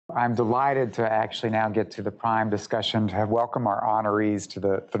I'm delighted to actually now get to the prime discussion to welcome our honorees to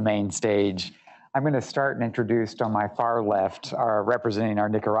the main stage. I'm going to start and introduce on my far left, representing our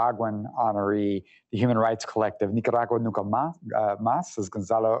Nicaraguan honoree, the Human Rights Collective, Nicaragua Nunca Más, is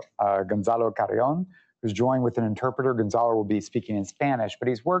Gonzalo Carrion, who's joined with an interpreter. Gonzalo will be speaking in Spanish, but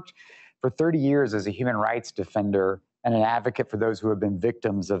he's worked for 30 years as a human rights defender and an advocate for those who have been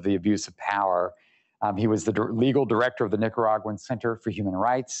victims of the abuse of power. He was the legal director of the Nicaraguan Center for Human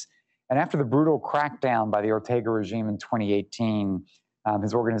Rights. And after the brutal crackdown by the Ortega regime in 2018,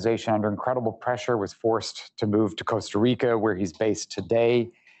 his organization, under incredible pressure, was forced to move to Costa Rica, where he's based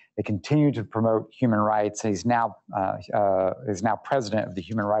today. They continue to promote human rights. He's now president of the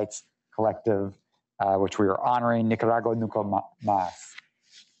Human Rights Collective, which we are honoring, Nicaragua Nunca Más.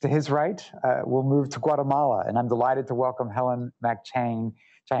 To his right, we'll move to Guatemala, and I'm delighted to welcome Helen Mac-Chang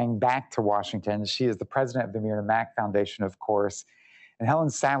back to Washington. She is the president of the Myrna Mac Foundation, of course. And Helen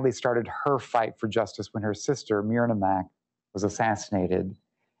sadly started her fight for justice when her sister, Myrna Mac, was assassinated.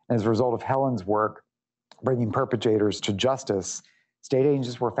 And as a result of Helen's work bringing perpetrators to justice, state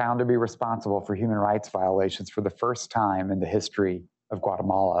agents were found to be responsible for human rights violations for the first time in the history of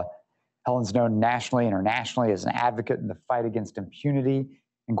Guatemala. Helen's known nationally and internationally as an advocate in the fight against impunity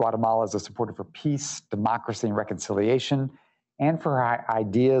in Guatemala, as a supporter for peace, democracy, and reconciliation, and for her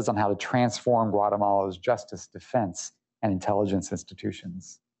ideas on how to transform Guatemala's justice, defense, and intelligence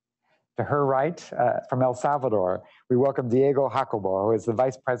institutions. To her right, from El Salvador, we welcome Diego Jacobo, who is the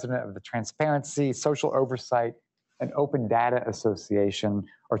Vice President of the Transparency, Social Oversight, and Open Data Association,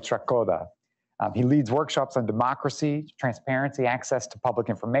 or TRACODA. He leads workshops on democracy, transparency, access to public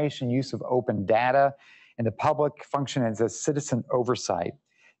information, use of open data, and the public function as a citizen oversight.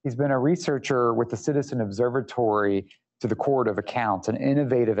 He's been a researcher with the Citizen Observatory to the Court of Accounts, an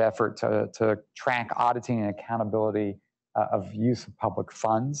innovative effort to track auditing and accountability of use of public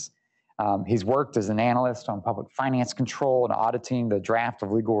funds. He's worked as an analyst on public finance control and auditing the draft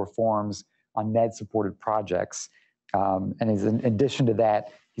of legal reforms on NED-supported projects. And in addition to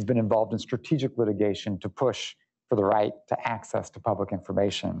that, he's been involved in strategic litigation to push for the right to access to public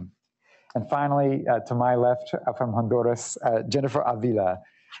information. And finally, to my left, from Honduras, Jennifer Avila,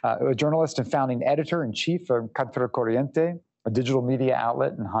 a journalist and founding editor-in-chief of Contracorriente, a digital media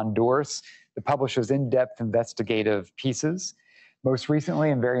outlet in Honduras that publishes in-depth investigative pieces. Most recently,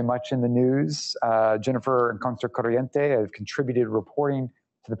 and very much in the news, Jennifer and Contracorriente have contributed reporting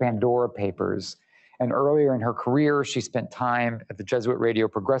to the Pandora Papers. And earlier in her career, she spent time at the Jesuit Radio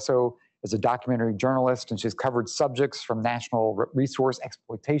Progreso as a documentary journalist, and she's covered subjects from national resource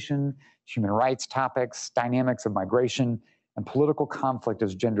exploitation, human rights topics, dynamics of migration, and political conflict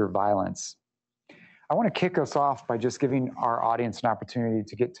as gender violence. I want to kick us off by just giving our audience an opportunity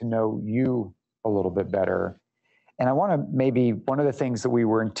to get to know you a little bit better. And I want to maybe, one of the things that we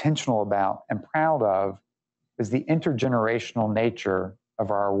were intentional about and proud of is the intergenerational nature of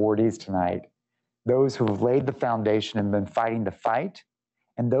our awardees tonight. Those who have laid the foundation and been fighting the fight,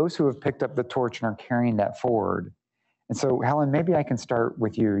 and those who have picked up the torch and are carrying that forward. And so, Helen, maybe I can start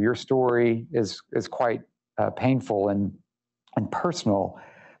with you. Your story is quite painful and personal,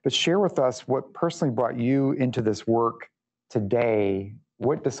 but share with us what personally brought you into this work today.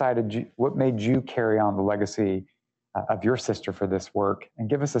 What made you carry on the legacy of your sister for this work, and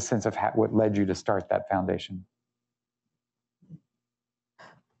give us a sense of what led you to start that foundation.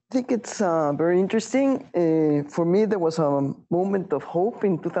 I think it's very interesting. For me, there was a moment of hope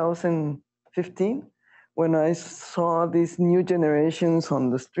in 2015 when I saw these new generations on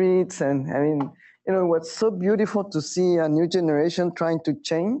the streets, and I mean, you know, it was so beautiful to see a new generation trying to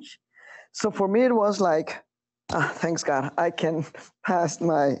change. So for me, it was like, thanks God, I can pass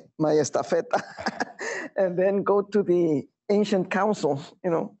my estafeta and then go to the ancient council, you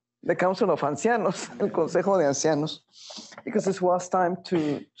know, the Council of Ancianos, el Consejo de Ancianos, because it was time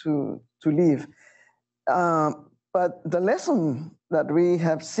to leave. But the lesson that we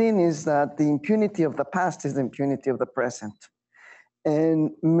have seen is that the impunity of the past is the impunity of the present.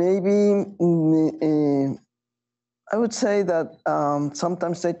 And maybe I would say that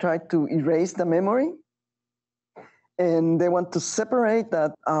sometimes they try to erase the memory, and they want to separate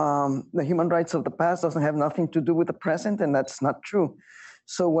that the human rights of the past doesn't have nothing to do with the present, and that's not true.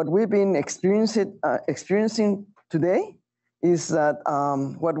 So what we've been experiencing today is that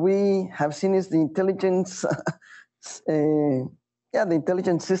what we have seen is the intelligence, the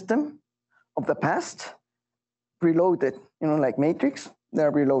intelligence system of the past reloaded, you know, like Matrix,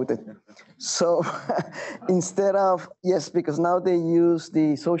 they're reloaded. So instead of, yes, because now they use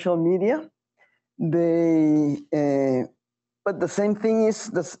the social media, but the same thing is,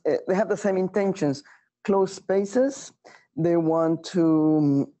 they have the same intentions, close spaces. They want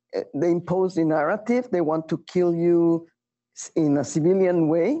to they impose the narrative. They want to kill you in a civilian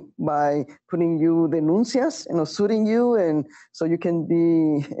way by putting you denuncias, suing you, and so you can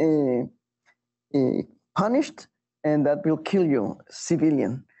be punished, and that will kill you,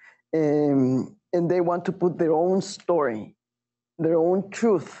 civilian. And they want to put their own story, their own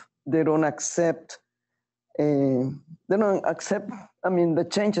truth. They don't accept. I mean, the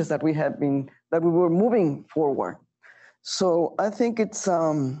changes that we were moving forward. So I think it's,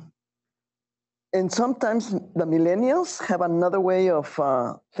 and sometimes the millennials have another way of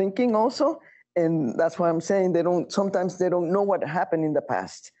thinking also, and that's why I'm saying sometimes they don't know what happened in the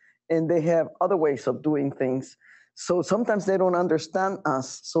past, and they have other ways of doing things. So sometimes they don't understand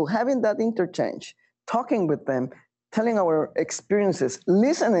us. So having that interchange, talking with them, telling our experiences,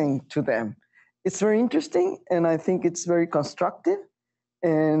 listening to them, it's very interesting, and I think it's very constructive.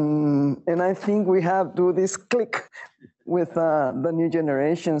 And I think we have to do this click with the new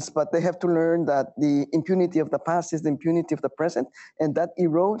generations, but they have to learn that the impunity of the past is the impunity of the present, and that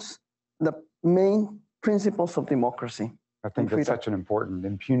erodes the main principles of democracy. I think that's such an important,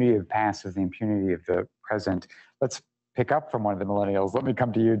 impunity of the past is the impunity of the present. Let's pick up from one of the millennials. Let me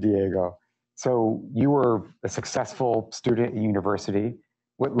come to you, Diego. So you were a successful student at university.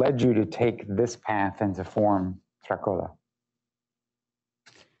 What led you to take this path and to form Tracoda?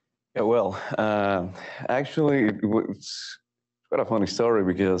 Yeah, well, actually, it's quite a funny story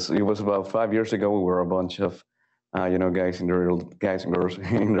because it was about 5 years ago. We were a bunch of, guys and girls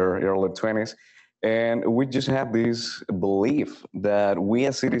in their early 20s, and we just had this belief that we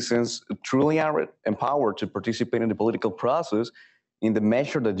as citizens truly are empowered to participate in the political process in the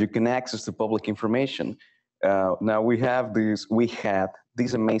measure that you can access the public information. Now we had this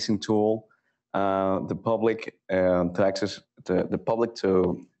amazing tool, the public to access the public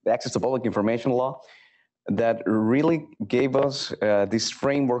to access to public information law, that really gave us this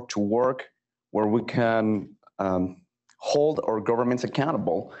framework to work where we can hold our governments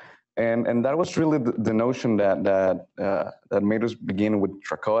accountable. And that was really the notion that made us begin with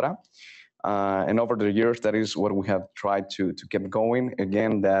Tracoda. And over the years, that is what we have tried to keep going.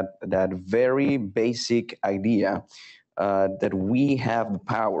 Again, that very basic idea that we have the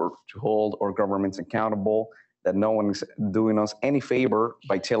power to hold our governments accountable, that no one is doing us any favor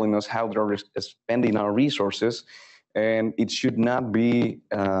by telling us how they're spending our resources. And it should not be,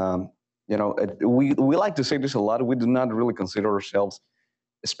 we like to say this a lot, we do not really consider ourselves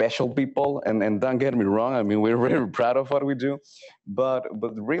special people, and don't get me wrong, I mean, we're very proud of what we do, but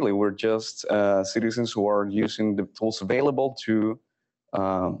really we're just citizens who are using the tools available to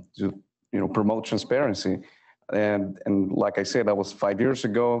promote transparency. And like I said, that was 5 years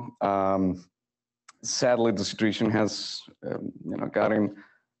ago. Sadly, the situation has gotten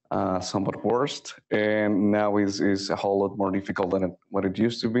somewhat worse, and now is a whole lot more difficult than what it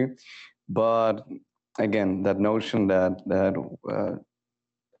used to be. But again, that notion that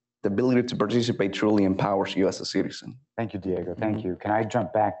the ability to participate truly empowers you as a citizen. Thank you, Diego. Thank you. Can I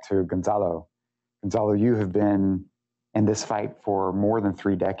jump back to Gonzalo? Gonzalo, you have been in this fight for more than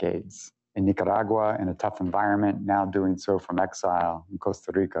 3 decades in Nicaragua, in a tough environment, now doing so from exile in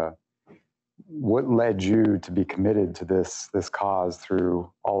Costa Rica. What led you to be committed to this cause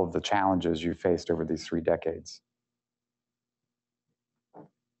through all of the challenges you faced over these 3 decades?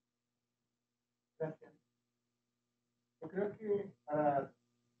 Yo creo que para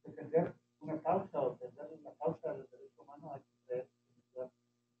defender una causa o defender una causa de los derechos humanos hay que creer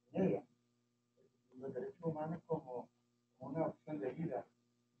en ella. Los derechos humanos como una opción de vida,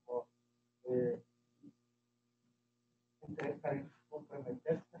 como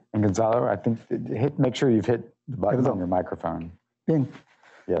comprometerse. And Gonzalo, I think make sure you've hit the button on your microphone. Bien.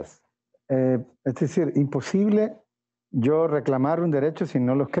 Yes. Es decir, imposible yo reclamar un derecho si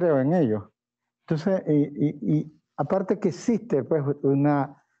no los creo en ellos. Entonces, y aparte que existe pues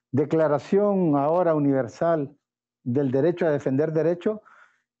una declaración ahora universal del derecho a defender derechos,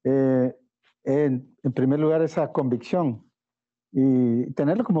 en primer lugar esa convicción y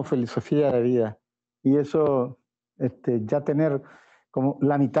tenerlo como filosofía de vida. Y eso, ya tener como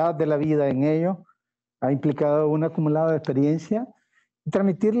la mitad de la vida en ello, ha implicado un acumulado de experiencia. Y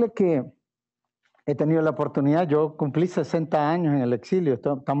transmitirle que he tenido la oportunidad, yo cumplí 60 años en el exilio,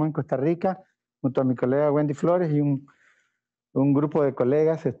 estamos en Costa Rica, junto a mi colega Wendy Flores y un grupo de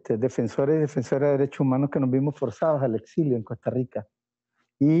colegas, defensores y defensoras de derechos humanos que nos vimos forzados al exilio en Costa Rica.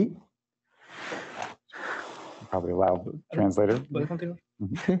 Y... Probably loud translator. ¿Puedes continuar?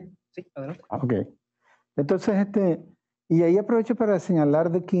 Sí. Sí, adelante. Ok. Entonces, y ahí aprovecho para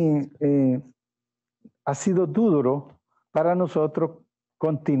señalar de que ha sido duro para nosotros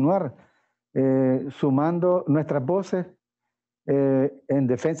continuar sumando nuestras voces en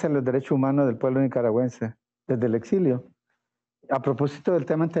defensa de los derechos humanos del pueblo nicaragüense desde el exilio. A propósito del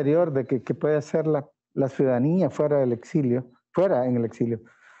tema anterior de que puede hacer la ciudadanía fuera del exilio, fuera en el exilio.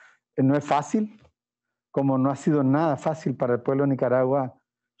 No es fácil, como no ha sido nada fácil para el pueblo de Nicaragua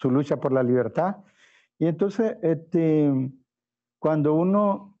su lucha por la libertad. Y entonces, cuando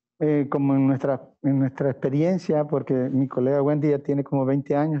uno, como en nuestra experiencia, porque mi colega Wendy ya tiene como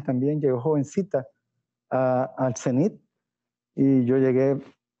 20 años también, llegó jovencita al CENIT, y yo llegué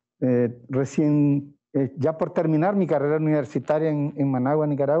recién, ya por terminar mi carrera universitaria en Managua,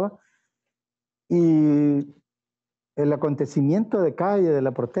 Nicaragua, y el acontecimiento de calle, de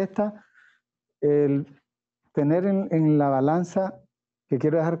la protesta, el tener en la balanza, que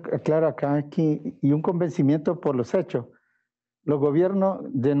quiero dejar claro acá aquí, y un convencimiento por los hechos. Los gobiernos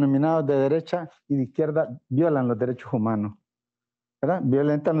denominados de derecha y de izquierda violan los derechos humanos, ¿verdad?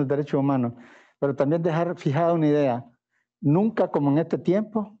 Violentan los derechos humanos. Pero también dejar fijada una idea. Nunca como en este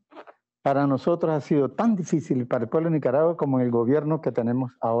tiempo, para nosotros ha sido tan difícil, para el pueblo de Nicaragua, como en el gobierno que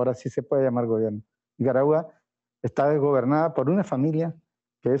tenemos ahora, sí se puede llamar gobierno. Nicaragua está desgobernada por una familia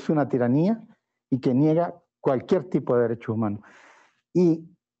que es una tiranía y que niega cualquier tipo de derechos humanos. Y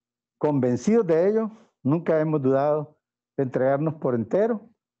convencidos de ello, nunca hemos dudado de entregarnos por entero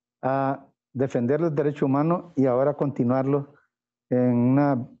a defender los derechos humanos y ahora continuarlos en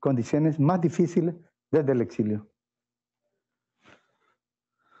unas condiciones más difíciles desde el exilio.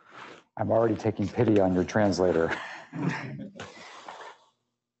 I'm already taking pity on your translator.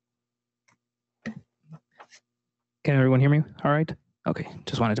 Can everyone hear me? All right. Okay,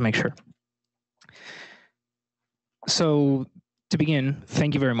 just wanted to make sure. So to begin,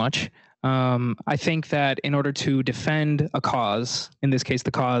 thank you very much. I think that in order to defend a cause, in this case,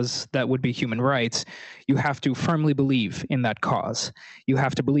 the cause that would be human rights, you have to firmly believe in that cause. You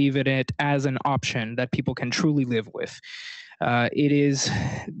have to believe in it as an option that people can truly live with. It is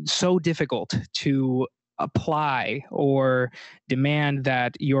so difficult to apply or demand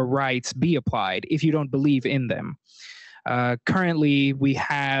that your rights be applied if you don't believe in them. Currently, we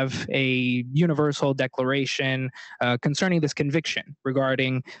have a universal declaration concerning this conviction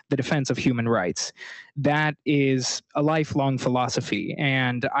regarding the defense of human rights. That is a lifelong philosophy,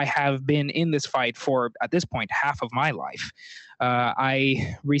 and I have been in this fight for, at this point, half of my life.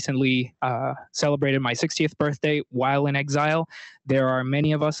 I recently celebrated my 60th birthday while in exile. There are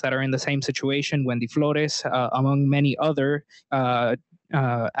many of us that are in the same situation, Wendy Flores, among many other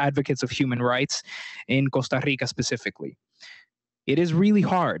advocates of human rights in Costa Rica specifically. It is really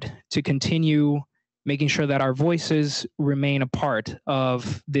hard to continue making sure that our voices remain a part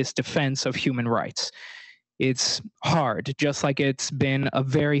of this defense of human rights. It's hard, just like it's been a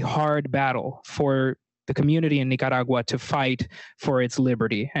very hard battle for the community in Nicaragua to fight for its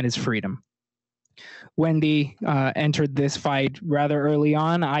liberty and its freedom. Wendy entered this fight rather early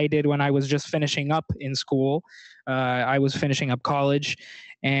on. I did when I was just finishing up in school. I was finishing up college,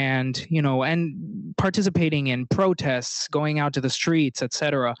 and participating in protests, going out to the streets,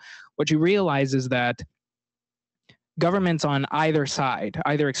 etc. What you realize is that governments on either side,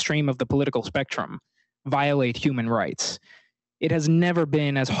 either extreme of the political spectrum, violate human rights. It has never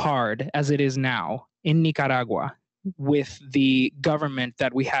been as hard as it is now in Nicaragua with the government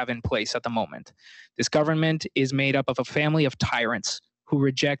that we have in place at the moment. This government is made up of a family of tyrants who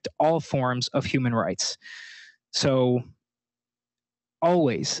reject all forms of human rights. So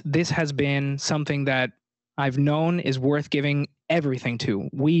always, this has been something that I've known is worth giving everything to.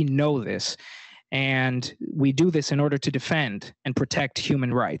 We know this, and we do this in order to defend and protect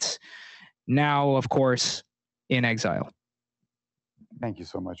human rights. Now, of course, in exile. Thank you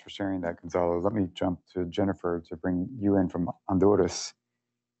so much for sharing that, Gonzalo. Let me jump to Jennifer to bring you in from Honduras.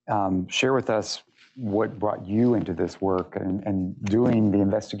 Share with us what brought you into this work, and doing the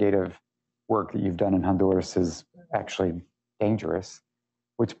investigative work that you've done in Honduras is actually dangerous.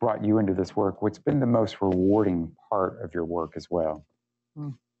 What's brought you into this work? What's been the most rewarding part of your work as well?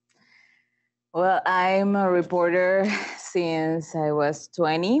 Well, I'm a reporter since I was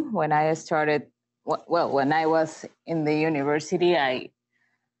 20. When I started, when I was in the university,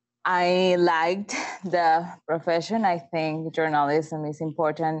 I liked the profession. I think journalism is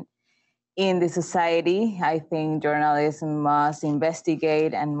important in the society. I think journalism must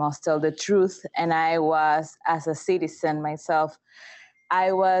investigate and must tell the truth. And I was, as a citizen myself,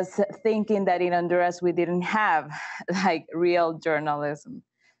 I was thinking that in Honduras we didn't have like real journalism.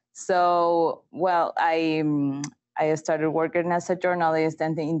 So, well, I started working as a journalist,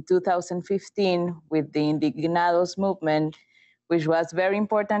 and in 2015, with the Indignados movement, which was very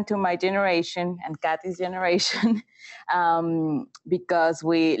important to my generation and Kathy's generation, because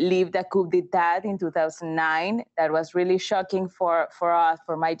we lived a coup d'etat in 2009 that was really shocking for us,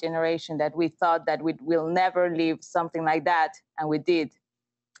 for my generation, that we thought that we will never live something like that, and we did.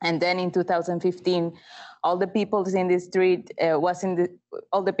 And then in 2015, all the people in the street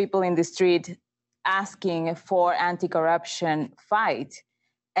all the people in the street asking for anti-corruption fight.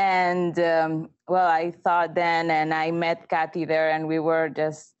 And well, I thought then, and I met Kathy there, and we were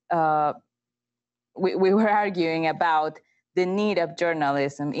just we were arguing about the need of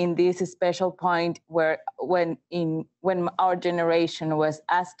journalism in this special point where when our generation was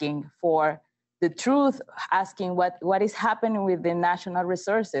asking for the truth, asking what is happening with the national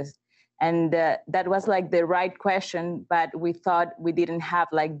resources. And that was like the right question, but we thought we didn't have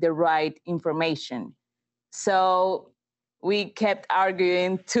like the right information. So we kept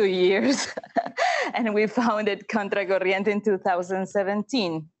arguing 2 years and we founded Contracorriente in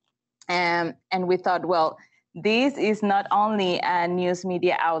 2017. And we thought, well, this is not only a news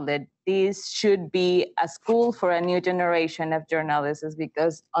media outlet, this should be a school for a new generation of journalists,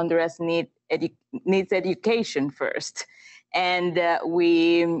 because Honduras needs education first. And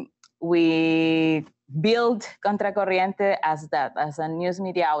we built Contracorriente as that, as a news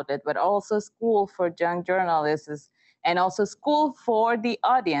media outlet, but also school for young journalists and also school for the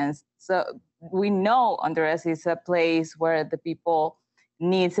audience. So we know Honduras is a place where the people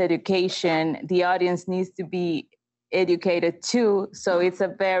needs education, the audience needs to be educated too. So it's a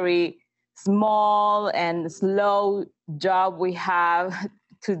very small and slow job we have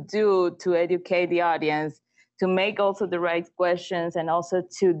to do to educate the audience, to make also the right questions, and also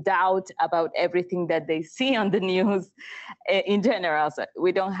to doubt about everything that they see on the news in general. So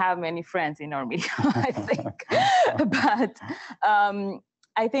we don't have many friends in our media, I think. But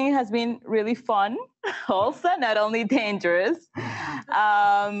I think it has been really fun, also not only dangerous.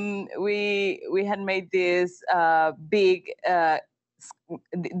 We had made this big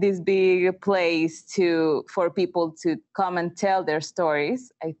place for people to come and tell their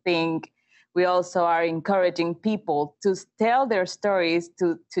stories. I think we also are encouraging people to tell their stories,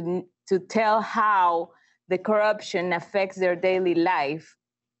 to tell how the corruption affects their daily life.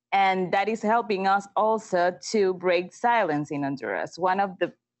 And that is helping us also to break silence in Honduras. One of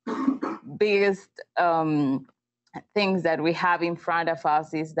the biggest things that we have in front of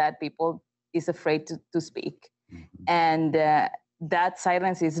us is that people is afraid to speak. Mm-hmm. And that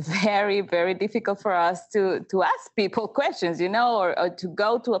silence is very, very difficult for us to ask people questions, you know, or to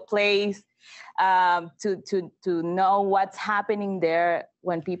go to a place to know what's happening there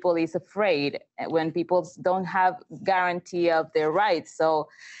when people is afraid, when people don't have guarantee of their rights. So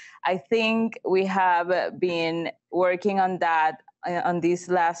I think we have been working on that on these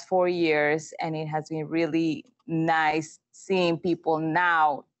last 4 years, and it has been really nice seeing people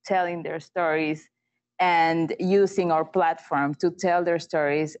now telling their stories and using our platform to tell their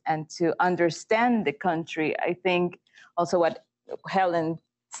stories and to understand the country. I think also what Helen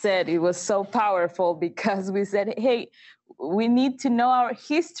said, it was so powerful, because we said, hey, we need to know our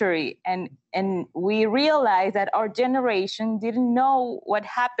history, and we realized that our generation didn't know what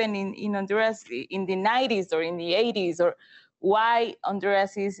happened in Honduras in the 90s or in the 80s, or why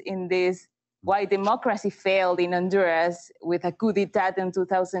Honduras is in this, why democracy failed in Honduras with a coup d'etat in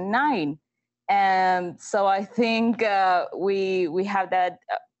 2009. And so I think we have that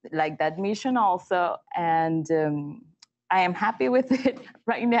like that mission also, and I am happy with it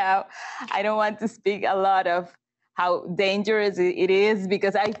right now. I don't want to speak a lot of how dangerous it is,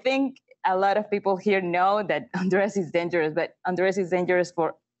 because I think a lot of people here know that Honduras is dangerous, but Honduras is dangerous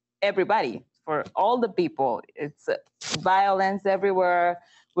for everybody, for all the people. It's violence everywhere,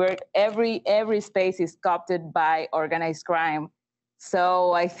 where every space is co-opted by organized crime.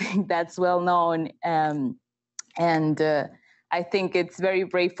 So I think that's well known, and I think it's very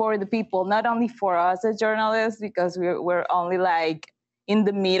brave for the people, not only for us as journalists, because we're only like in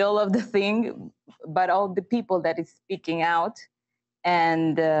the middle of the thing, but all the people that is speaking out,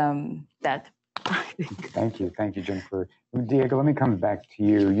 and that. Thank you, Jennifer. Diego, let me come back to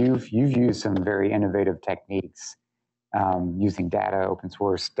you. You've used some very innovative techniques using data, open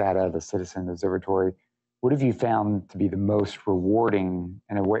source data, the Citizen Observatory. What have you found to be the most rewarding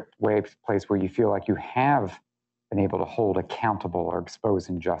and a place where you feel like you have been able to hold accountable or expose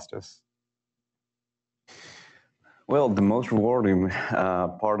injustice? Well, the most rewarding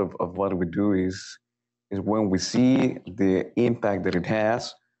part of what we do is when we see the impact that it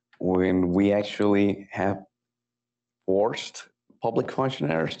has, when we actually have forced public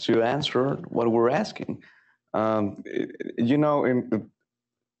functionaries to answer what we're asking. You know,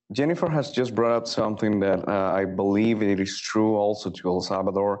 Jennifer has just brought up something that I believe it is true also to El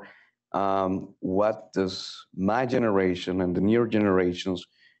Salvador. What does my generation and the newer generations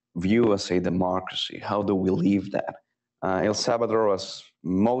view as a democracy? How do we live that? El Salvador, as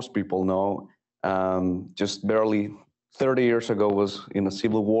most people know, just barely 30 years ago was in a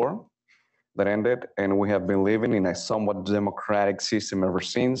civil war that ended, and we have been living in a somewhat democratic system ever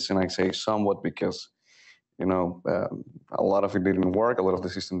since. And I say somewhat because, you know, a lot of it didn't work, a lot of the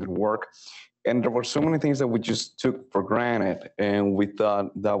system didn't work. And there were so many things that we just took for granted, and we thought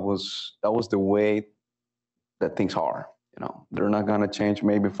that was the way that things are. You know, they're not going to change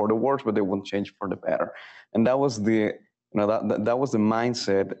maybe for the worse, but they won't change for the better. And that was the, you know, that was the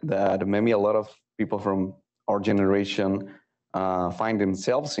mindset that maybe a lot of people from our generation find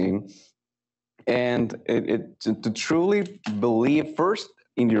themselves in. And to truly believe first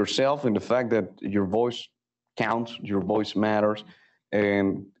in yourself, in the fact that your voice counts, your voice matters,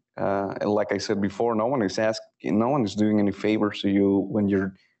 and like I said before, no one is doing any favors to you when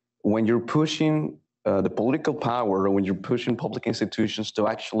you're pushing the political power, or when you're pushing public institutions to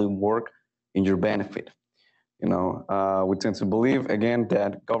actually work in your benefit. You know, we tend to believe again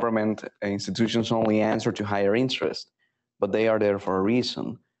that government institutions only answer to higher interest, but they are there for a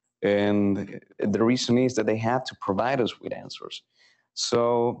reason. And the reason is that they have to provide us with answers.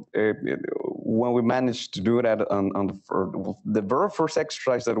 So when we managed to do that the very first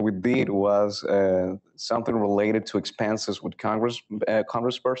exercise that we did was something related to expenses with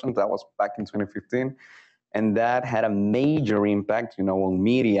congresspersons. That was back in 2015. And that had a major impact, you know, on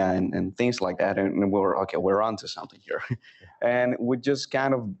media and things like that. And we were, okay, we're onto something here. And we just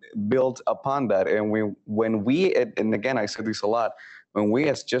kind of built upon that. And and again, I said this a lot, when we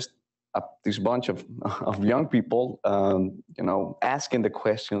as just this bunch of young people, you know, asking the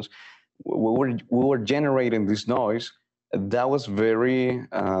questions, we were generating this noise that was very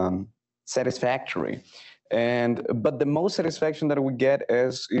satisfactory. But the most satisfaction that we get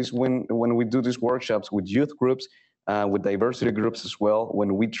is when we do these workshops with youth groups, with diversity groups as well,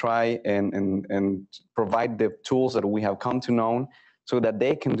 when we try and provide the tools that we have come to know so that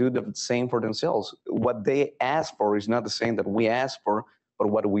they can do the same for themselves. What they ask for is not the same that we ask for, but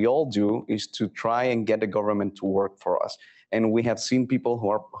what we all do is to try and get the government to work for us. And we have seen people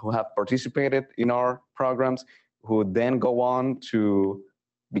who have participated in our programs who then go on to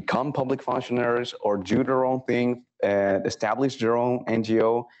become public functionaries or do their own thing, establish their own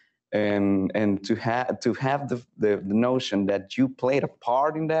NGO, and to have the notion that you played a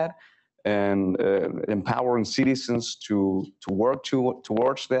part in that, and empowering citizens to work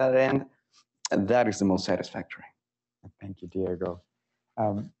towards that end, and that is the most satisfactory. Thank you, Diego.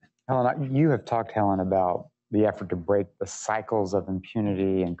 Helen, you have talked, Helen, about the effort to break the cycles of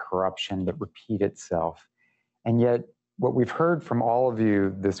impunity and corruption that repeat itself. And yet, what we've heard from all of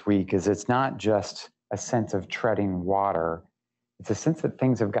you this week is it's not just a sense of treading water. It's a sense that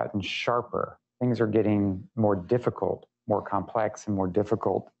things have gotten sharper. Things are getting more difficult, more complex and more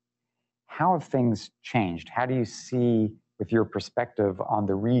difficult. How have things changed? How do you see, with your perspective on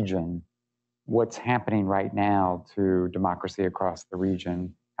the region, what's happening right now to democracy across the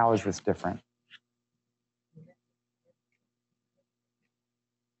region? How is this different?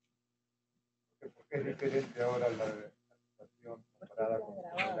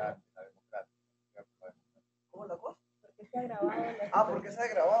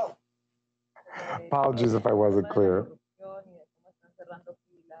 Apologies if I wasn't clear.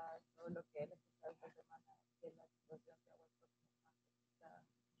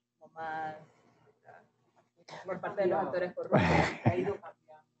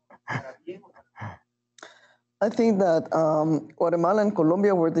 I think that Guatemala and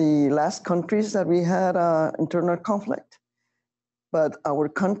Colombia were the last countries that we had internal conflict, but our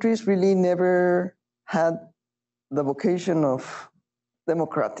countries really never had the vocation of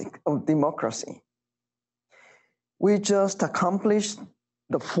democracy. We just accomplished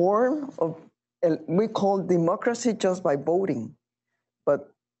the form of, we call democracy just by voting,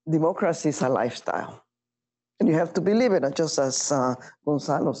 but democracy is a lifestyle. And you have to believe in it, just as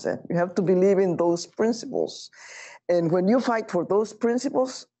Gonzalo said. You have to believe in those principles. And when you fight for those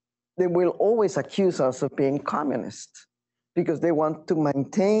principles, they will always accuse us of being communist because they want to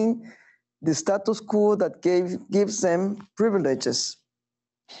maintain the status quo that gives them privileges.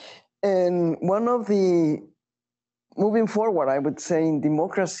 And one of the, moving forward, I would say, in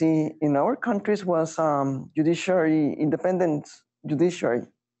democracy in our countries was judiciary, independent judiciary.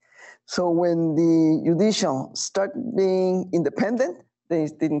 So when the judicial started being independent, they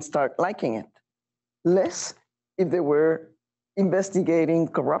didn't start liking it. Less if they were investigating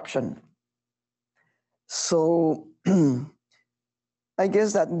corruption. So I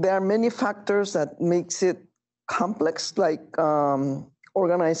guess that there are many factors that makes it complex, like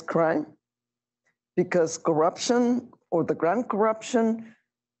organized crime, because corruption or the grand corruption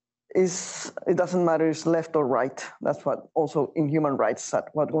it doesn't matter if it's left or right. That's what also in human rights,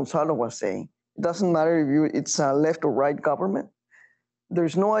 what Gonzalo was saying. It doesn't matter if it's a left or right government.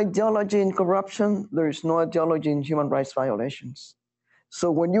 There's no ideology in corruption. There is no ideology in human rights violations.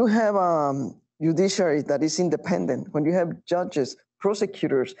 So when you have a judiciary that is independent, when you have judges,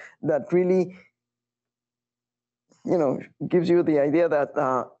 prosecutors that really, gives you the idea that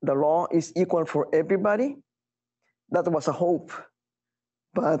the law is equal for everybody, that was a hope.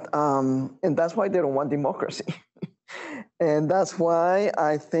 But, and that's why they don't want democracy. And that's why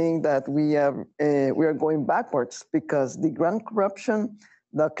I think that we are going backwards, because the grand corruption,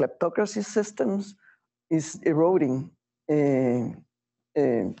 the kleptocracy systems is eroding the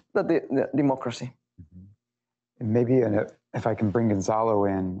democracy. And maybe if I can bring Gonzalo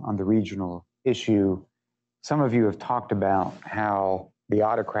in on the regional issue, some of you have talked about how the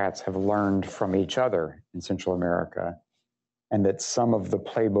autocrats have learned from each other in Central America, and that some of the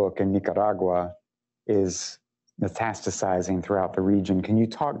playbook in Nicaragua is metastasizing throughout the region. Can you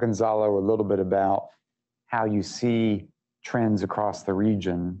talk, Gonzalo, a little bit about how you see trends across the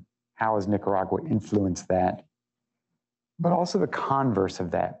region? How has Nicaragua influenced that? But also the converse of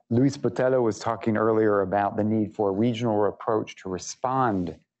that. Luis Botello was talking earlier about the need for a regional approach to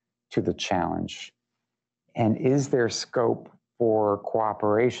respond to the challenge. And is there scope for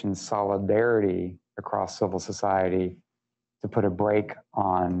cooperation, solidarity across civil society to put a brake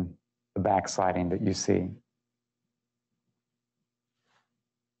on the backsliding that you see?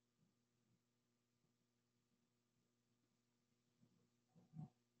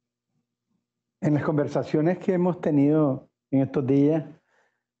 En las conversaciones que hemos tenido en estos días,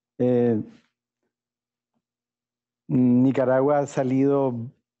 Nicaragua ha salido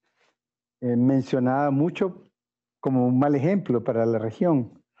mencionada mucho como un mal ejemplo para la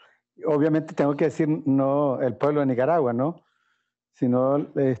región. Obviamente tengo que decir no el pueblo de Nicaragua, ¿no? Sino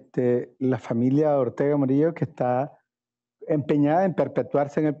la familia Ortega Murillo, que está empeñada en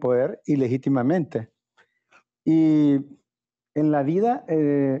perpetuarse en el poder ilegítimamente. Y en la vida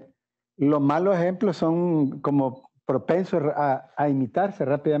los malos ejemplos son como propensos a imitarse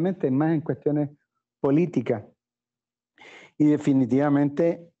rápidamente, más en cuestiones políticas. Y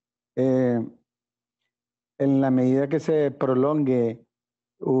definitivamente, en la medida que se prolongue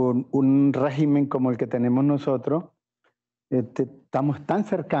un régimen como el que tenemos nosotros, estamos tan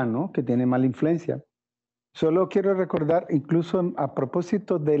cercanos que tiene mala influencia. Solo quiero recordar, incluso a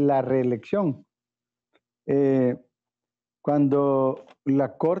propósito de la reelección, cuando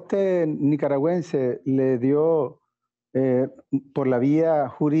la Corte nicaragüense le dio por la vía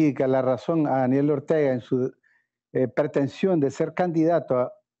jurídica la razón a Daniel Ortega en su pretensión de ser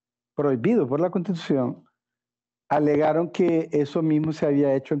candidato prohibido por la Constitución, alegaron que eso mismo se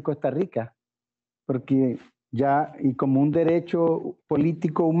había hecho en Costa Rica, porque ya, y como un derecho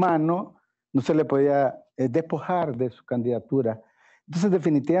político humano, no se le podía despojar de su candidatura. Entonces,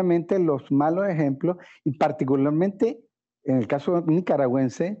 definitivamente, los malos ejemplos, y particularmente en el caso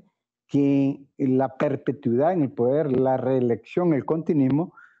nicaragüense, que la perpetuidad en el poder, la reelección, el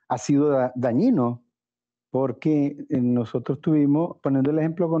continuismo, ha sido dañino, porque nosotros tuvimos, poniendo el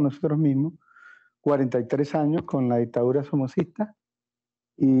ejemplo con nosotros mismos, 43 años con la dictadura somocista,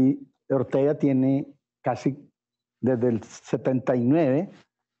 y Ortega tiene casi desde el 79,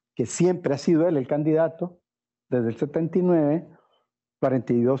 que siempre ha sido él el candidato, desde el 79,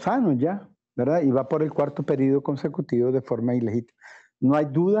 42 años ya, ¿verdad? Y va por el cuarto periodo consecutivo de forma ilegítima. No hay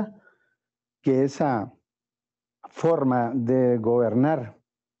duda que esa forma de gobernar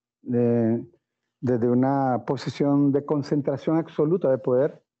desde una posición de concentración absoluta de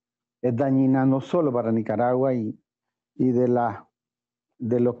poder es dañina no solo para Nicaragua y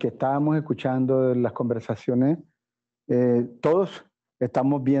de lo que estábamos escuchando de las conversaciones, todos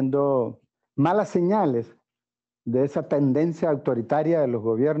estamos viendo malas señales de esa tendencia autoritaria de los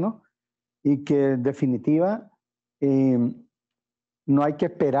gobiernos, y que en definitiva no hay que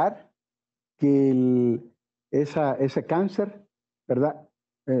esperar que ese cáncer, ¿verdad?,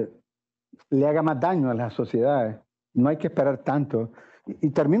 le haga más daño a las sociedades. No hay que esperar tanto.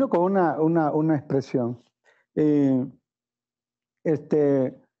 Y termino con una expresión. En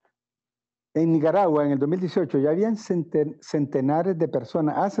Nicaragua, en el 2018, ya habían centenares de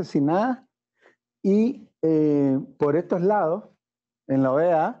personas asesinadas, y por estos lados, en la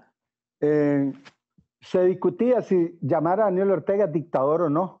OEA, se discutía si llamar a Daniel Ortega dictador o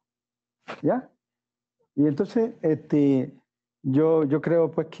no, ¿ya? Y entonces yo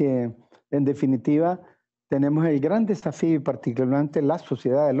creo pues que en definitiva tenemos el gran desafío, y particularmente la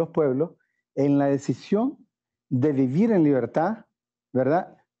sociedad de los pueblos, en la decisión de vivir en libertad,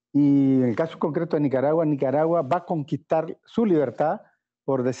 ¿verdad? Y en el caso concreto de Nicaragua, Nicaragua va a conquistar su libertad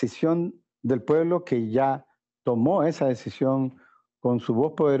por decisión del pueblo que ya tomó esa decisión con su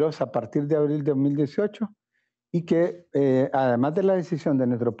voz poderosa a partir de abril de 2018 y que además de la decisión de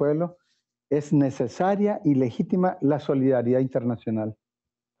nuestro pueblo, es necesaria y legítima la solidaridad internacional.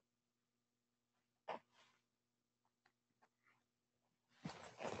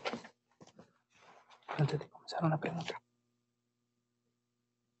 Antes de comenzar, una pregunta.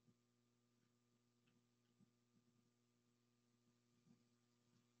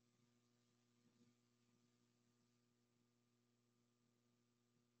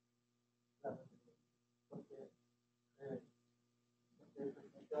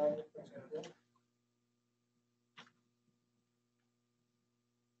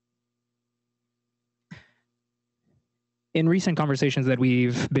 In recent conversations that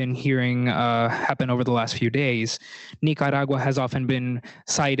we've been hearing happen over the last few days, Nicaragua has often been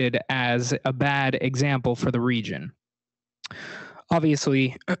cited as a bad example for the region.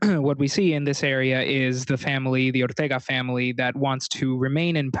 Obviously, what we see in this area is the family, the Ortega family, that wants to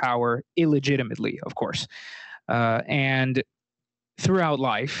remain in power illegitimately, of course. And throughout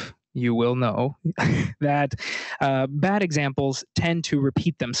life, you will know that bad examples tend to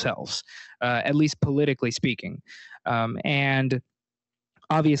repeat themselves, at least politically speaking. And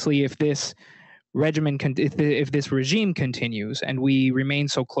obviously, if this if this regime continues and we remain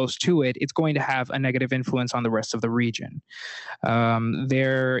so close to it, it's going to have a negative influence on the rest of the region.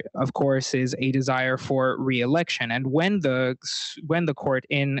 There, of course, is a desire for re-election, and when the court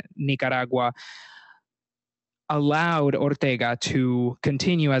in Nicaragua allowed Ortega to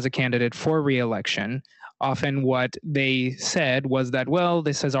continue as a candidate for re-election, often what they said was that, well,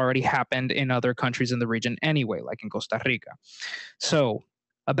 this has already happened in other countries in the region anyway, like in Costa Rica. So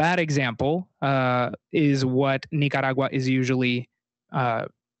a bad example is what Nicaragua is usually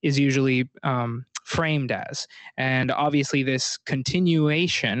framed as. And obviously this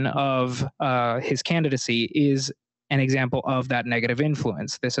continuation of his candidacy is an example of that negative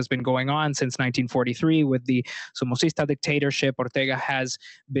influence. This has been going on since 1943 with the Somocista dictatorship. Ortega has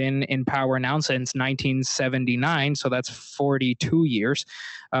been in power now since 1979, so that's 42 years.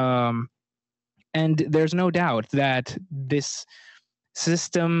 And there's no doubt that this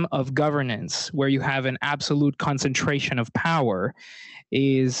system of governance, where you have an absolute concentration of power,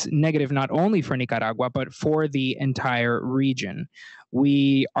 is negative not only for Nicaragua, but for the entire region.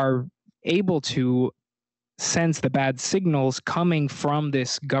 We are able to sense the bad signals coming from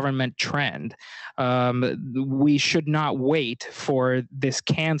this government trend. We should not wait for this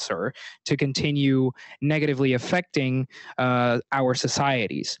cancer to continue negatively affecting our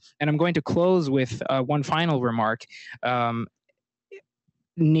societies. And I'm going to close with one final remark.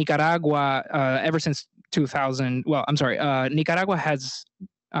 Nicaragua, ever since 2000, Nicaragua has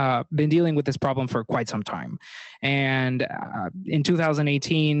been dealing with this problem for quite some time. And in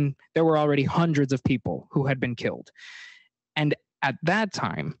 2018, there were already hundreds of people who had been killed. And at that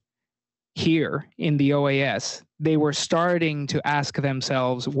time, here in the OAS, they were starting to ask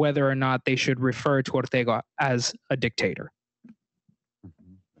themselves whether or not they should refer to Ortega as a dictator.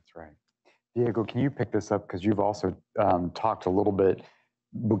 That's right. Diego, can you pick this up? Because you've also talked a little bit.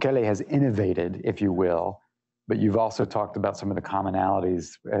 Bukele has innovated, if you will, but you've also talked about some of the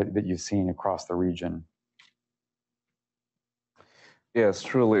commonalities that you've seen across the region. Yes,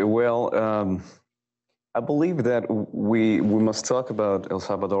 truly. Well, I believe that we must talk about El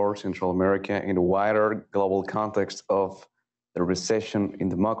Salvador, Central America, in a wider global context of the recession in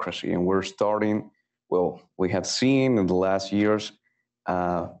democracy. And we're starting, well, we have seen in the last years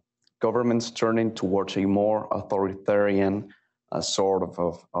governments turning towards a more authoritarian sort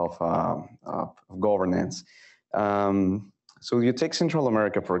of governance. So you take Central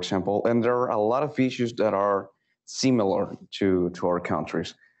America, for example, and there are a lot of issues that are similar to our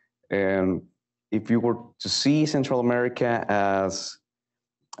countries. And if you were to see Central America as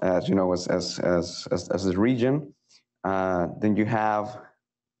you know, as a region, then you have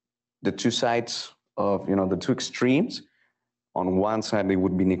the two sides of, you know, the two extremes. On one side, it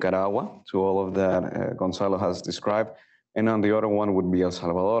would be Nicaragua, to all of that Gonzalo has described, and on the other one would be El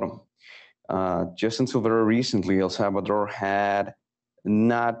Salvador. Just until very recently, El Salvador had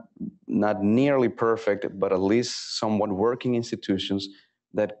not nearly perfect, but at least somewhat working institutions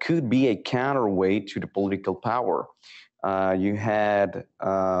that could be a counterweight to the political power. You had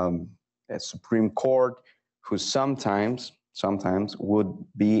a Supreme Court who sometimes would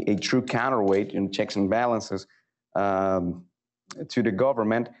be a true counterweight in checks and balances to the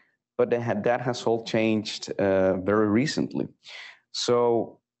government, but that has all changed very recently.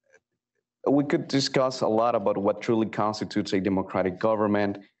 So we could discuss a lot about what truly constitutes a democratic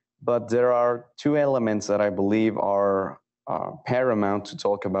government, but there are two elements that I believe are paramount to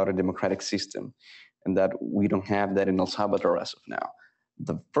talk about a democratic system, and that we don't have that in El Salvador as of now.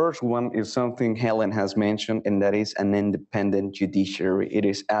 The first one is something Helen has mentioned, and that is an independent judiciary. It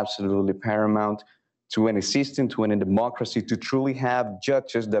is absolutely paramount to any system, to any democracy, to truly have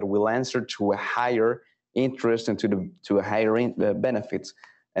judges that will answer to a higher interest and to a higher benefits,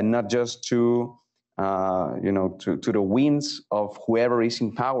 and not just to to the whims of whoever is in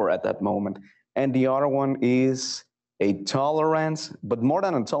power at that moment. And the other one is a tolerance, but more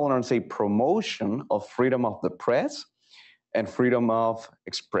than a tolerance, a promotion of freedom of the press and freedom of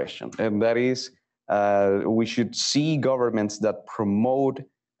expression. And that is, we should see governments that promote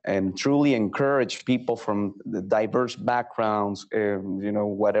and truly encourage people from the diverse backgrounds,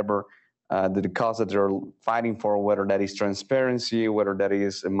 whatever the cause that they're fighting for, whether that is transparency, whether that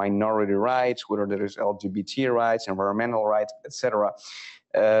is minority rights, whether that is LGBT rights, environmental rights, etc.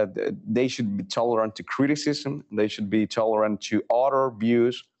 They should be tolerant to criticism. They should be tolerant to other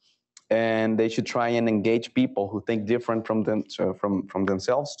views, and they should try and engage people who think different from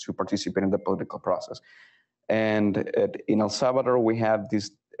themselves to participate in the political process. And in El Salvador, we have this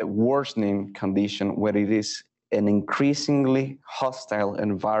worsening condition where it is an increasingly hostile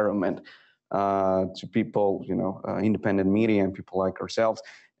environment to people, independent media and people like ourselves.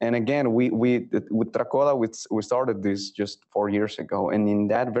 And again, with Tracoda, we started this just 4 years ago. And in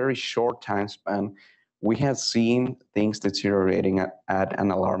that very short time span, we have seen things deteriorating at an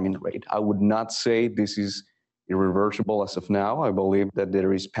alarming rate. I would not say this is irreversible as of now. I believe that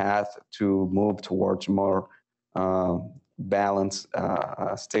there is path to move towards more balanced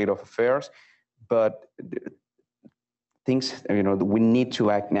state of affairs. But things, we need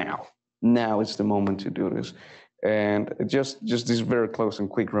to act now. Now is the moment to do this. And just this very close and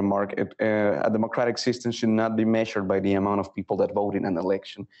quick remark, a democratic system should not be measured by the amount of people that vote in an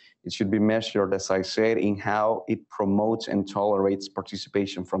election. It should be measured, as I said, in how it promotes and tolerates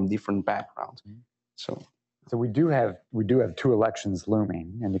participation from different backgrounds. So we do have 2 elections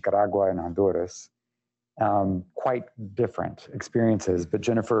looming in Nicaragua and Honduras. Quite different experiences. But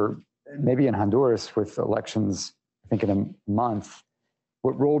Jennifer, maybe in Honduras with elections, I think in a month,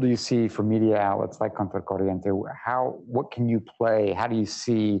 what role do you see for media outlets like Contracorriente? What can you play? How do you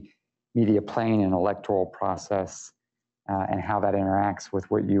see media playing an electoral process and how that interacts with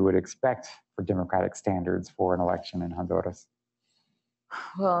what you would expect for democratic standards for an election in Honduras?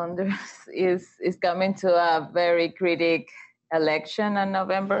 Well, Honduras is coming to a very critical election in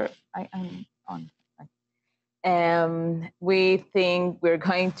November. We think we're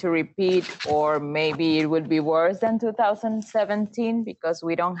going to repeat, or maybe it will be worse than 2017, because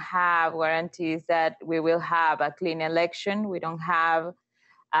we don't have guarantees that we will have a clean election. We don't have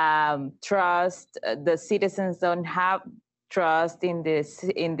trust. The citizens don't have trust in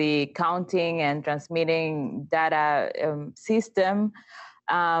the counting and transmitting data system.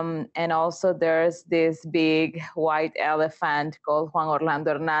 And also there's this big white elephant called Juan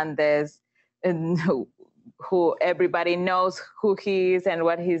Orlando Hernandez, who everybody knows who he is and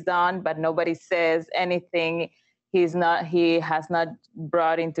what he's done, but nobody says anything. He has not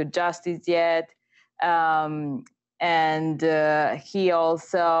brought into justice yet. And he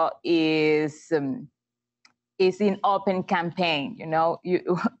also is in open campaign.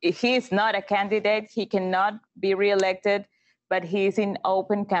 He's not a candidate. He cannot be reelected, but he's in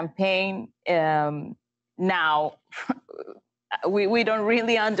open campaign now. We don't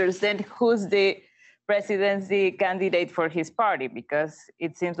really understand who's the presidency candidate for his party, because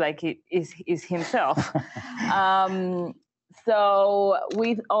it seems like he is himself. So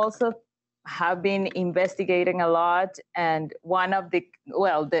we also have been investigating a lot, and one of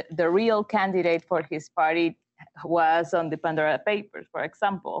the real candidate for his party was on the Pandora Papers, for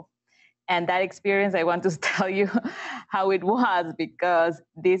example. And that experience, I want to tell you how it was, because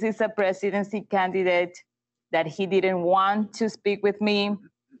this is a presidency candidate that he didn't want to speak with me.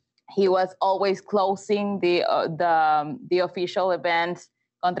 He was always closing the official events.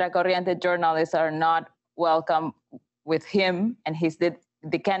 Contracorriente journalists are not welcome with him, and he's the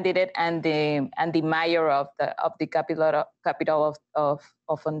candidate and the mayor of the capital of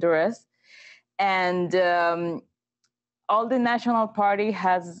Honduras. And all the national party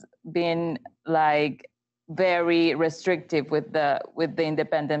has been like very restrictive with the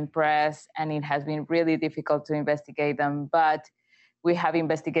independent press, and it has been really difficult to investigate them. But we have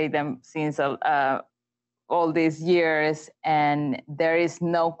investigated them since all these years, and there is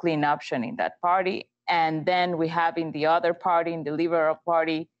no clean option in that party. And then we have in the other party, in the Liberal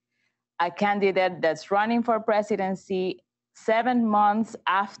Party, a candidate that's running for presidency 7 months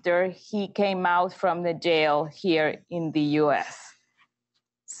after he came out from the jail here in the US.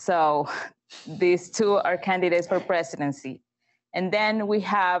 So these two are candidates for presidency. And then we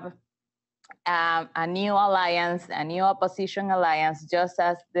have a new alliance, a new opposition alliance, just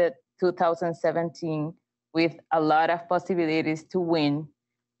as the 2017, with a lot of possibilities to win,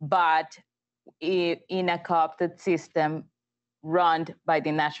 but in a co-opted system run by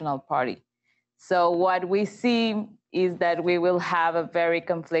the National Party. So what we see is that we will have a very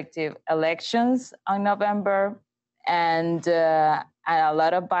conflicted elections on November, and a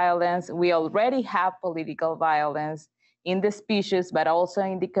lot of violence. We already have political violence in the species, but also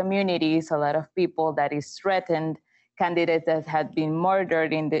in the communities. A lot of people that is threatened, candidates that had been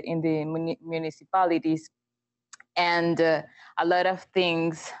murdered in the municipalities, and a lot of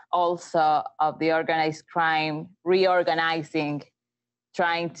things also of the organized crime reorganizing,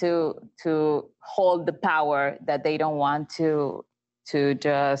 trying to hold the power that they don't want to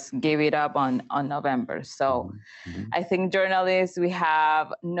just give it up on November. So I think journalists, we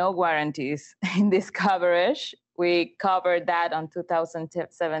have no guarantees in this coverage. We covered that on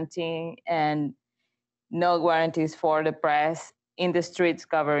 2017, and no guarantees for the press in the streets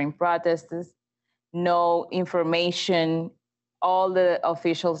covering protests, no information. All the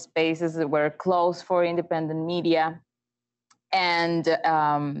official spaces were closed for independent media. And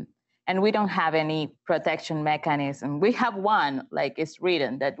we don't have any protection mechanism. We have one, like it's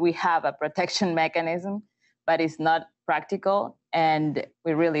written, that we have a protection mechanism, but it's not practical, and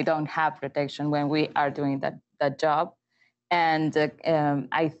we really don't have protection when we are doing that job. And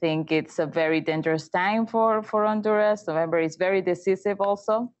I think it's a very dangerous time for Honduras. November is very decisive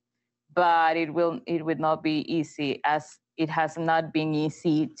also, but it will not be easy, as it has not been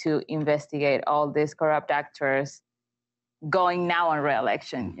easy to investigate all these corrupt actors going now on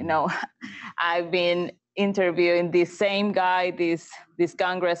re-election. You know, I've been interviewing this same guy, this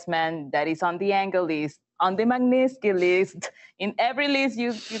congressman that is on the Engel list, on the Magnitsky list, in every list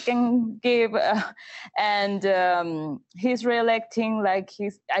you can give, and he's re-electing like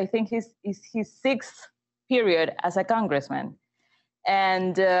I think his sixth period as a congressman,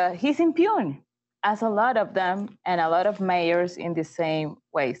 and he's impugned, as a lot of them and a lot of mayors in the same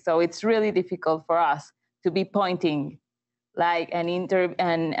way. So it's really difficult for us to be pointing like and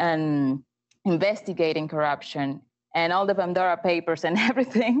investigating corruption and all the Pandora Papers and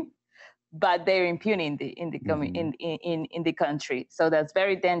everything, but they're impugning in the country. So that's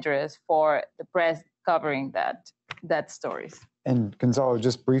very dangerous for the press covering that stories. And Gonzalo,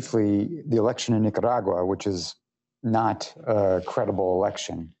 just briefly, the election in Nicaragua, which is not a credible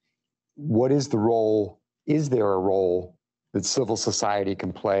election, what is the role? Is there a role that civil society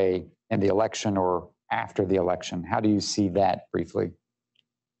can play in the election or after the election? How do you see that briefly?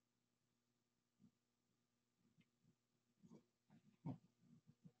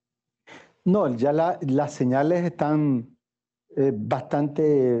 No, ya las señales están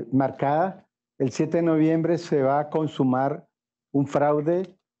bastante marcadas. El 7 de noviembre se va a consumar un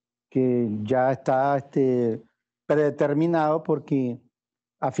fraude que ya está predeterminado, porque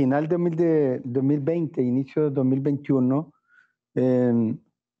a final de 2020, inicio de 2021,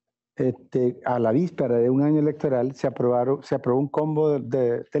 a la víspera de un año electoral, se aprobó un combo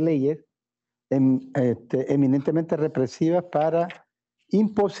de leyes eminentemente represivas para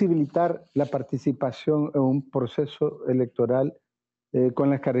imposibilitar la participación en un proceso electoral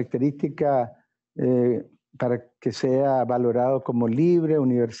con las características para que sea valorado como libre,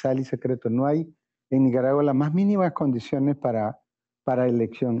 universal y secreto. No hay en Nicaragua las más mínimas condiciones para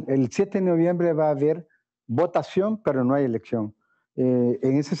elección. El 7 de noviembre va a haber votación, pero no hay elección.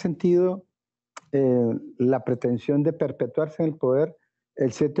 En ese sentido, la pretensión de perpetuarse en el poder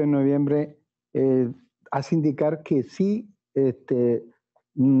el 7 de noviembre hace indicar que sí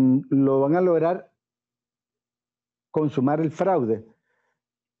lo van a lograr consumar el fraude,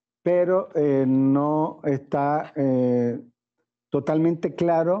 pero no está totalmente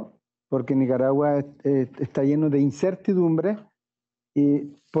claro, porque Nicaragua está lleno de incertidumbre.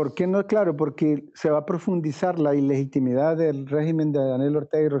 ¿Y por qué no es claro? Porque se va a profundizar la ilegitimidad del régimen de Daniel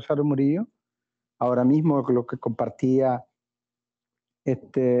Ortega y Rosario Murillo. Ahora mismo, lo que compartía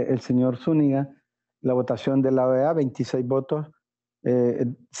el señor Zúñiga, la votación de la OEA, 26 votos. Es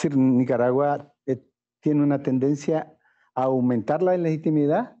decir, Nicaragua tiene una tendencia a aumentar la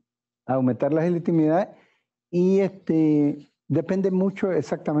ilegitimidad, y depende mucho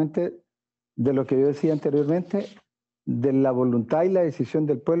exactamente de lo que yo decía anteriormente, de la voluntad y la decisión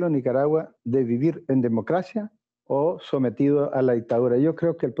del pueblo de Nicaragua de vivir en democracia o sometido a la dictadura. Yo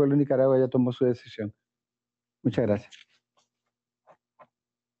creo que el pueblo de Nicaragua ya tomó su decisión. Muchas gracias.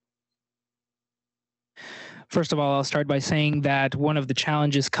 First of all, I'll start by saying that one of the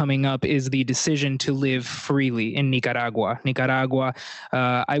challenges coming up is the decision to live freely in Nicaragua. Nicaragua,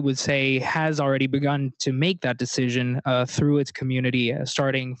 I would say, has already begun to make that decision through its community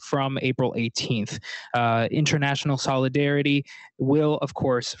starting from April 18th. International solidarity will, of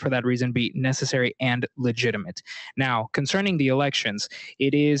course, for that reason, be necessary and legitimate. Now, concerning the elections,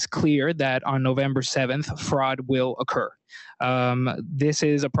 it is clear that on November 7th, fraud will occur. This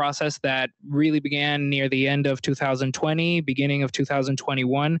is a process that really began near the end of 2020, beginning of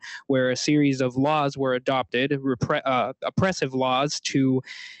 2021, where a series of laws were adopted, oppressive laws to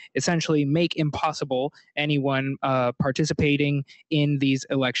essentially make impossible anyone participating in these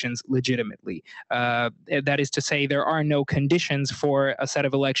elections legitimately. That is to say, there are no conditions for a set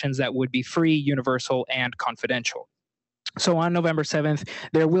of elections that would be free, universal, and confidential. So on November 7th,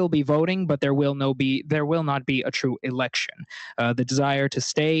 there will be voting, but there will not be a true election. The desire to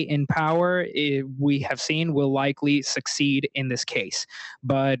stay in power, we have seen, will likely succeed in this case.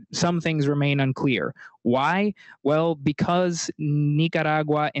 But some things remain unclear. Why? Well, because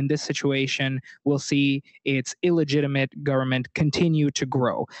Nicaragua in this situation will see its illegitimate government continue to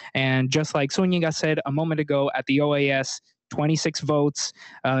grow. And just like Zúñiga said a moment ago at the OAS, 26 votes.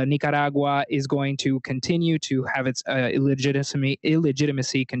 Nicaragua is going to continue to have its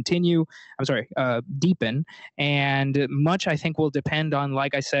illegitimacy deepen. And much, I think, will depend on,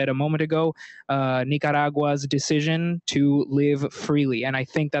 like I said a moment ago, Nicaragua's decision to live freely. And I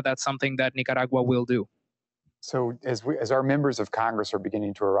think that that's something that Nicaragua will do. So as our members of Congress are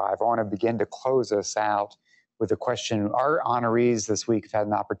beginning to arrive, I want to begin to close us out with a question. Our honorees this week have had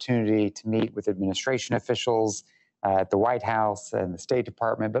an opportunity to meet with administration officials at the White House and the State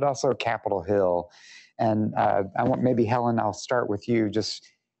Department, but also Capitol Hill. And I want, maybe Helen, I'll start with you. Just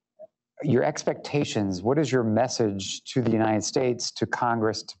your expectations, what is your message to the United States, to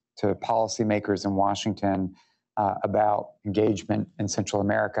Congress, to policymakers in Washington about engagement in Central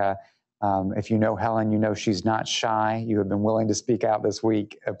America? If you know Helen, you know she's not shy. You have been willing to speak out this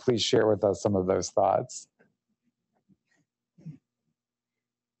week. Please share with us some of those thoughts.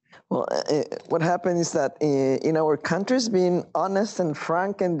 Well, what happened is that in our countries, being honest and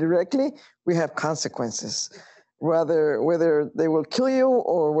frank and directly, we have consequences. Whether they will kill you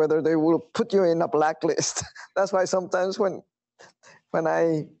or whether they will put you in a blacklist. That's why sometimes when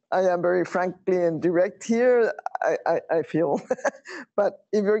I am very frankly and direct here, I feel. But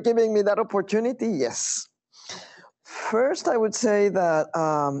if you're giving me that opportunity, yes. First, I would say that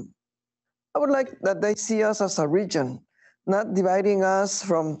I would like that they see us as a region, not dividing us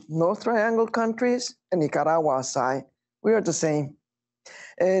from North Triangle countries and Nicaragua aside. We are the same.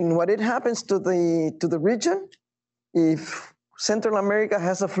 And what it happens to the region, if Central America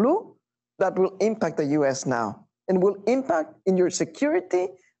has a flu, that will impact the US now and will impact in your security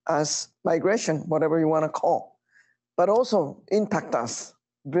as migration, whatever you want to call, but also impact us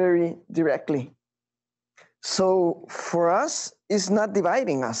very directly. So for us, it's not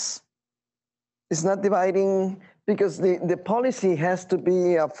dividing us. It's not dividing because the policy has to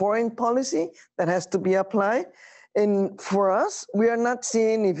be a foreign policy that has to be applied. And for us, we are not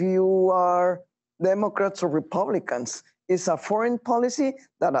seeing if you are Democrats or Republicans. It's a foreign policy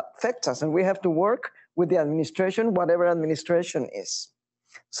that affects us, and we have to work with the administration, whatever administration is.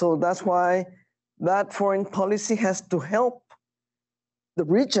 So that's why that foreign policy has to help the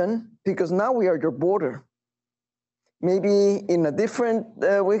region, because now we are your border. Maybe in a different,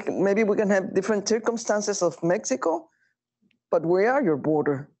 maybe we can have different circumstances of Mexico, but we are your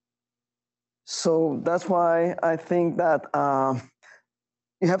border. So that's why I think that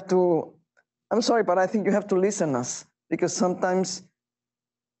you have to, I'm sorry, but I think you have to listen us, because sometimes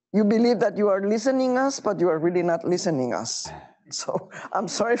you believe that you are listening us, but you are really not listening us. So I'm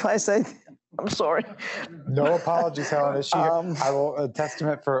sorry if I say, I'm sorry. No apologies, Helen. I will a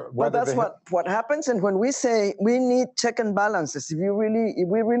testament for whether. But that's what happens. And when we say we need check and balances, if we really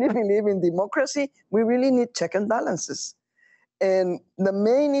believe in democracy, we really need check and balances. And the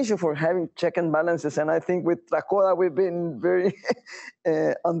main issue for having check and balances, and I think with Tracoda we've been very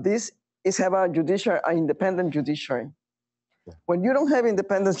on this, is have a judiciary, an independent judiciary. Yeah. When you don't have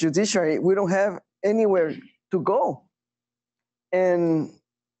independent judiciary, we don't have anywhere to go. And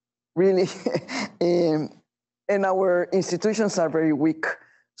really, and our institutions are very weak.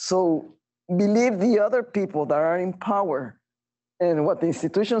 So believe the other people that are in power and what the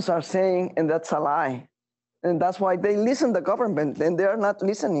institutions are saying, and that's a lie. And that's why they listen to the government, and they are not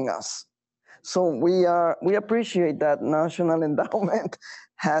listening us. So we appreciate that National Endowment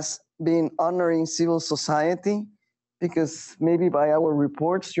has been honoring civil society, because maybe by our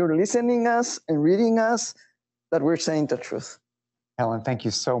reports, you're listening us and reading us that we're saying the truth. Helen, thank you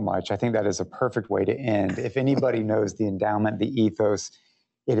so much. I think that is a perfect way to end. If anybody knows the endowment, the ethos,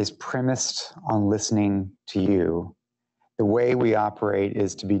 it is premised on listening to you. The way we operate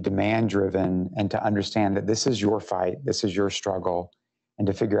is to be demand-driven and to understand that this is your fight, this is your struggle, and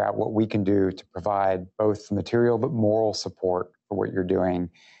to figure out what we can do to provide both material but moral support for what you're doing.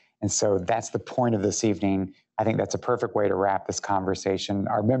 And so that's the point of this evening. I think that's a perfect way to wrap this conversation.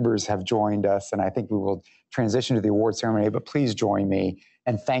 Our members have joined us, and I think we will transition to the award ceremony, but please join me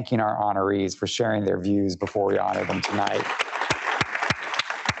in thanking our honorees for sharing their views before we honor them tonight.